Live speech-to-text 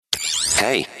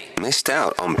Hey, missed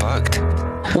out on Bugged.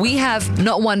 We have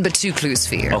not one but two clues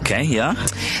for you. Okay, yeah.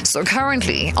 So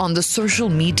currently on the social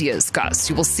medias, Gus,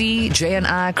 you will see Jay and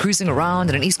I cruising around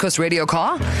in an East Coast radio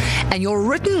car, and your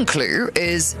written clue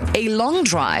is a long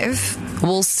drive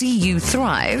will see you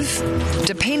thrive,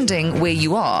 depending where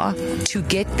you are, to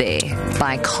get there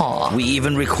by car. We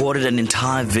even recorded an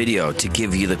entire video to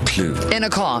give you the clue. In a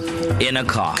car. In a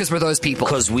car. Because we're those people.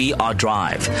 Because we are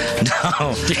drive.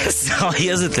 Now, now,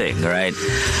 here's the thing, right?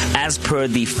 As per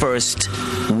the first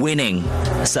winning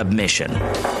submission,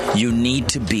 you need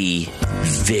to be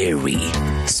very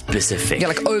specific. Yeah,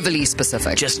 like overly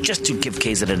specific. Just to give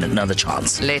KZN another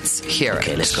chance. Let's hear it.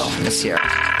 Okay, let's go. Let's hear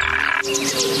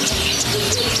it.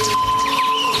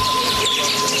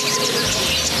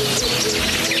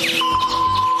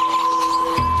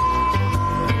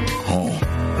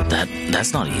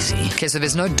 That's not easy. Okay, so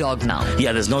there's no dog now.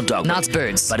 Yeah, there's no dog. Now it's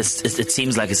birds. But it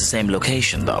seems like it's the same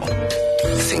location, though.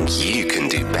 Think you can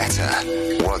do better?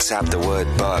 WhatsApp the word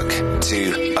bug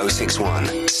to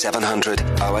 061 700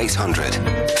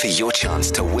 0800 for your chance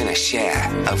to win a share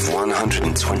of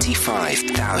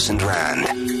 125,000 Rand.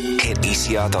 Hit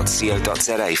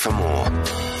ecr.co.za for more.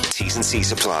 T's and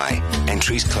C's apply.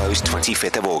 Entries close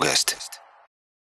 25th of August.